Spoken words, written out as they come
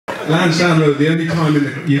Lansdowne Road, the only time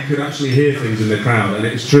you could actually hear things in the crowd, and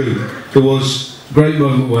it's true. There was a great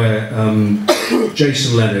moment where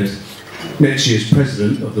Jason Leonard, next year's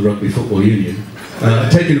president of the Rugby Football Union,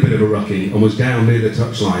 had taken a bit of a rucking and was down near the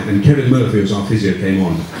touchline, and Kevin Murphy, who was our physio, came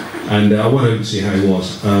on. And I went over to see how he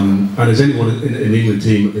was. And as anyone in the England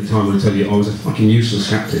team at the time will tell you, I was a fucking useless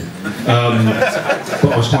captain. But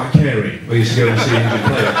I was quite caring. I used to go and see England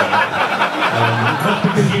play. That's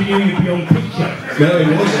because you knew you'd be on picture. No, it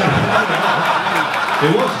wasn't.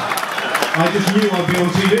 It wasn't. I just knew I'd be on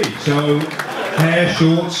TV. So, hair,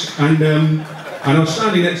 shorts, and I was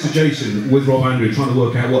standing next to Jason with Rob Andrew trying to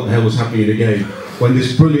work out what the hell was happening in the game when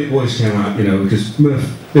this brilliant voice came out, you know, because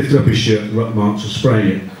Murph lifted up his shirt, the ruck marks were spraying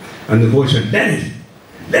it, and the voice went,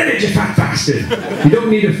 Leonard, you fat bastard! You don't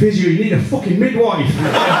need a physio, you need a fucking midwife!